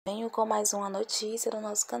Venho com mais uma notícia no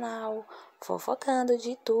nosso canal, fofocando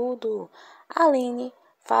de tudo. Aline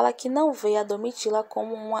fala que não vê a Domitila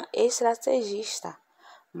como uma estrategista,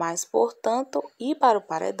 mas, portanto, ir para o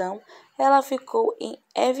paredão, ela ficou em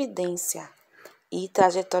evidência. E a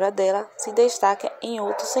trajetória dela se destaca em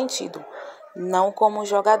outro sentido, não como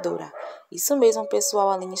jogadora. Isso mesmo, pessoal,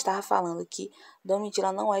 a Aline estava falando que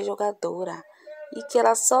Domitila não é jogadora e que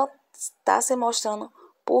ela só está se mostrando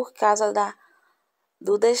por causa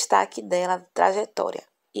do destaque dela, trajetória.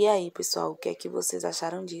 E aí, pessoal, o que é que vocês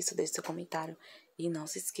acharam disso? Deixe seu comentário. E não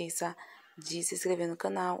se esqueça de se inscrever no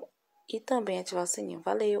canal e também ativar o sininho.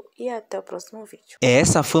 Valeu e até o próximo vídeo.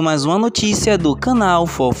 Essa foi mais uma notícia do canal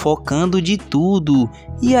Fofocando de Tudo.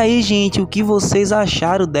 E aí, gente, o que vocês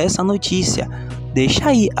acharam dessa notícia? Deixa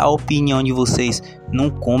aí a opinião de vocês num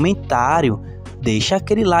comentário. Deixa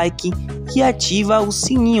aquele like e ativa o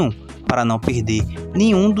sininho para não perder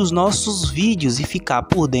nenhum dos nossos vídeos e ficar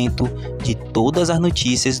por dentro de todas as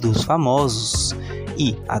notícias dos famosos.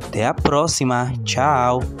 E até a próxima.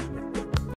 Tchau!